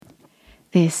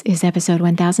This is episode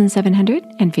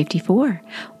 1754.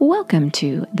 Welcome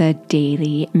to the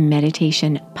Daily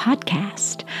Meditation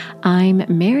Podcast. I'm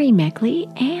Mary Meckley,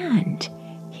 and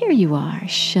here you are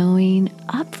showing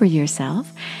up for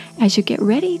yourself as you get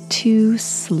ready to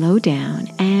slow down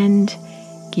and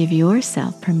give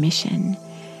yourself permission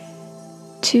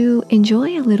to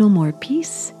enjoy a little more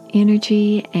peace,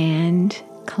 energy, and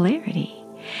clarity.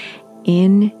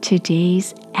 In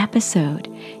today's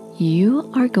episode,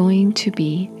 you are going to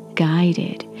be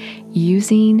guided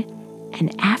using an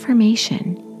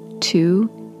affirmation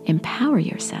to empower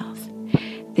yourself.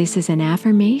 This is an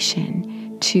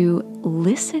affirmation to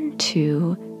listen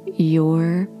to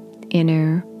your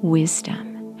inner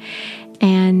wisdom.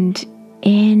 And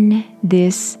in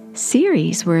this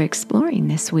series we're exploring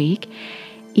this week,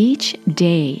 each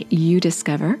day you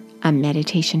discover a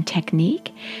meditation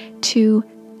technique to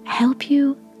help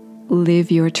you live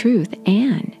your truth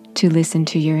and to listen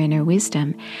to your inner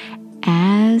wisdom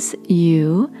as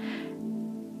you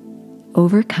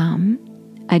overcome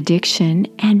addiction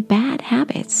and bad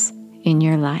habits in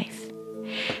your life.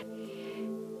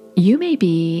 You may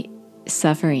be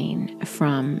suffering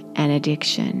from an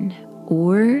addiction,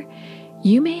 or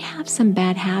you may have some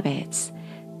bad habits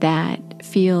that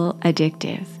feel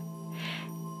addictive.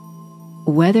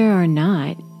 Whether or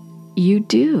not you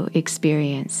do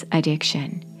experience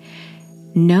addiction,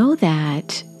 know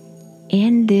that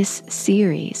in this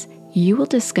series, you will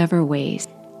discover ways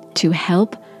to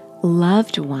help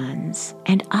loved ones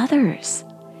and others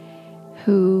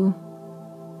who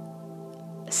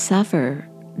suffer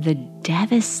the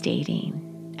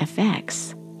devastating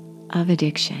effects of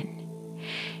addiction.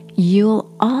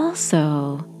 You'll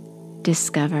also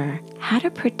discover how to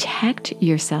protect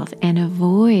yourself and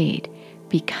avoid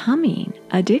becoming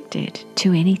addicted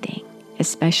to anything,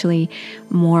 especially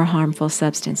more harmful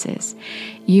substances.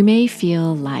 You may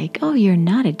feel like, oh, you're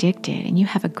not addicted and you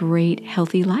have a great,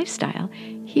 healthy lifestyle.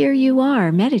 Here you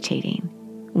are meditating,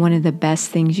 one of the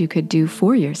best things you could do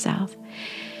for yourself.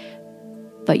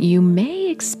 But you may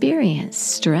experience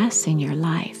stress in your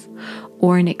life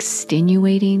or an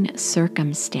extenuating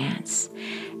circumstance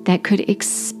that could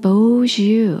expose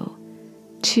you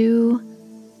to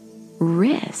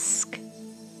risk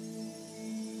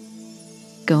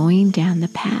going down the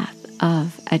path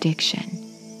of addiction.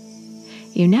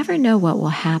 You never know what will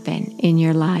happen in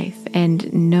your life,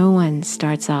 and no one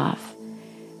starts off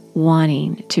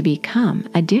wanting to become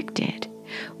addicted.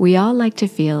 We all like to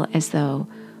feel as though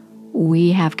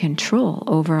we have control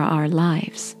over our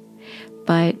lives,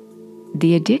 but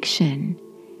the addiction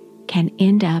can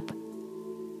end up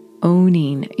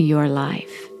owning your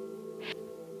life.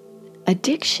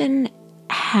 Addiction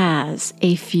has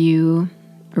a few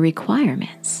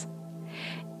requirements.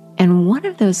 And one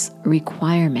of those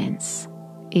requirements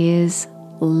is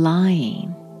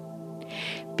lying,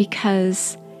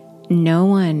 because no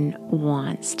one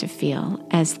wants to feel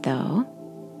as though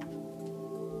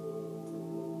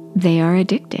they are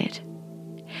addicted.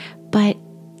 But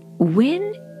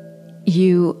when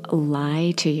you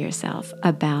lie to yourself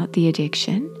about the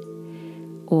addiction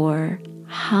or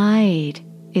hide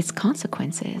its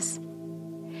consequences,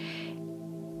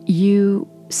 you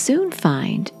soon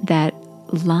find that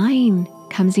lying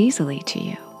comes easily to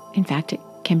you. In fact, it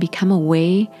can become a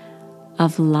way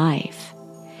of life.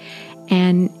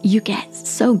 And you get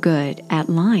so good at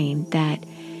lying that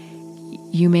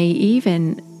you may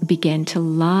even begin to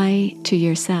lie to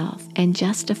yourself and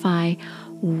justify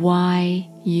why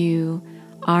you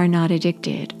are not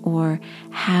addicted or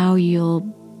how you'll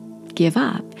give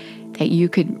up, that you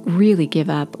could really give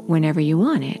up whenever you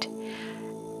wanted.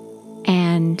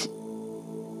 And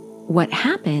what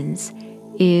happens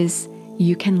is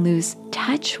you can lose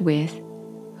touch with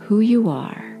who you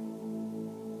are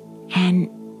and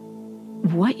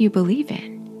what you believe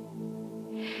in.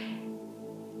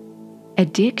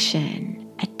 Addiction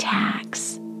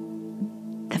attacks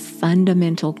the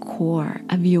fundamental core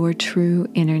of your true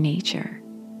inner nature.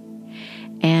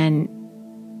 And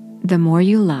the more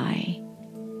you lie,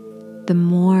 the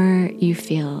more you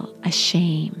feel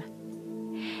ashamed.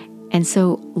 And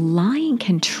so lying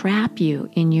can trap you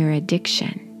in your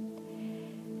addiction.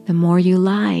 The more you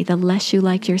lie, the less you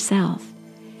like yourself.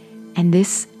 And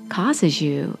this causes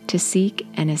you to seek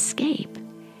an escape.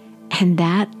 And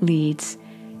that leads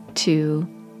to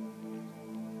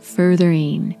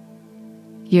furthering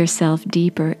yourself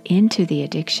deeper into the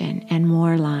addiction and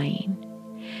more lying.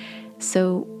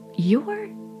 So your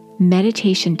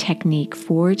meditation technique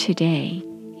for today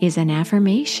is an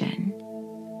affirmation.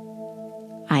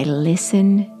 I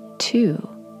listen to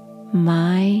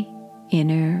my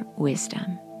inner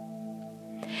wisdom.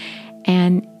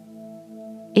 And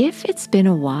if it's been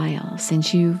a while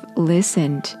since you've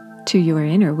listened to your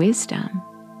inner wisdom,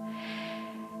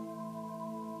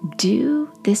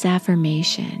 do this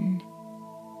affirmation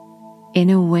in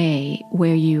a way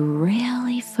where you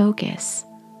really focus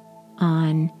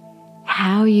on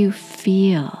how you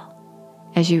feel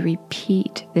as you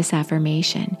repeat this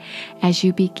affirmation, as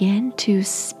you begin to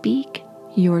speak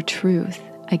your truth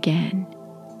again.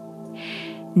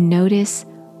 Notice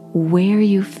where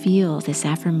you feel this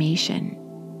affirmation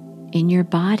in your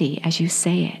body as you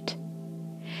say it.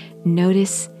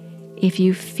 Notice if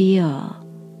you feel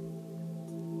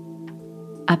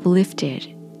uplifted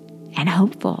and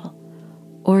hopeful,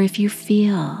 or if you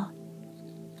feel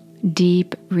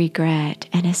deep regret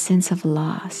and a sense of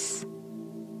loss.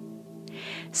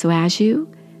 So as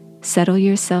you settle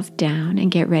yourself down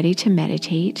and get ready to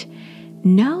meditate,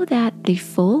 know that the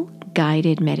full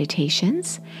guided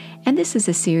meditations, and this is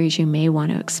a series you may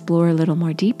want to explore a little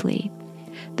more deeply,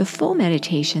 the full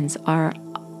meditations are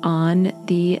on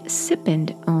the Sip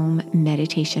and Om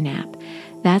meditation app.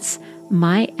 That's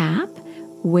my app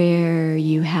where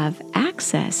you have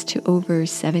access to over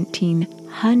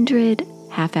 1,700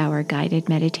 half-hour guided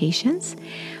meditations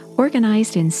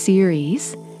organized in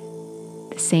series,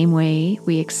 the same way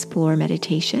we explore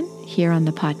meditation here on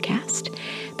the podcast.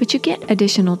 But you get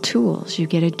additional tools. You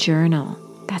get a journal.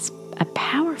 That's a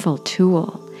powerful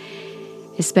tool,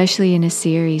 especially in a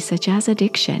series such as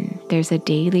addiction. There's a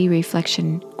daily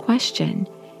reflection question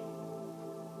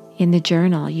in the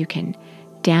journal. You can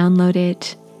download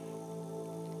it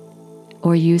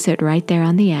or use it right there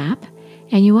on the app.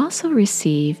 And you also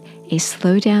receive a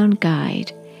slow down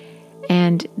guide.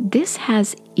 And this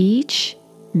has each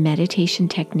meditation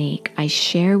technique I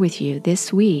share with you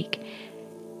this week.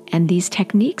 And these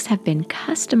techniques have been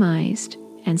customized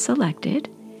and selected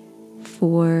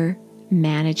for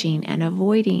managing and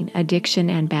avoiding addiction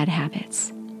and bad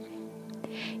habits.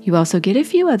 You also get a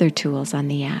few other tools on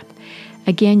the app.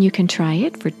 Again, you can try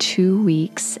it for 2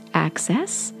 weeks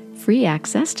free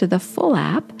access to the full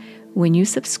app. When you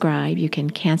subscribe, you can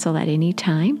cancel at any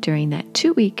time during that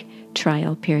 2-week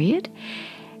trial period.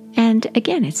 And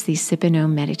again, it's the Sip and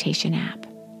Om meditation app.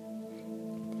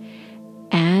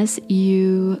 As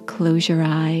you close your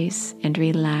eyes and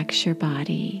relax your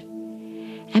body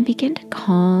and begin to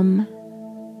calm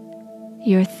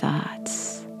your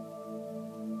thoughts,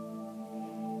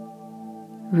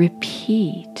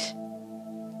 repeat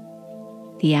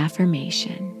the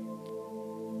affirmation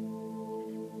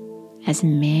as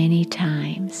many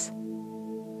times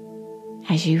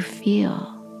as you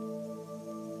feel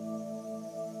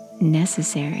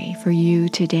necessary for you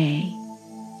today.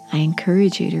 I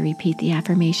encourage you to repeat the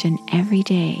affirmation every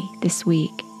day this week.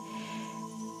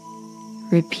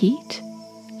 Repeat,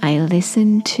 I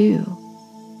listen to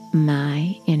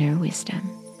my inner wisdom.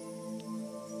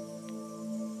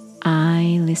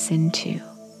 I listen to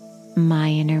my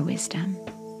inner wisdom.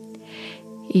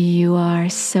 You are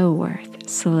so worth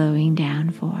slowing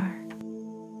down for.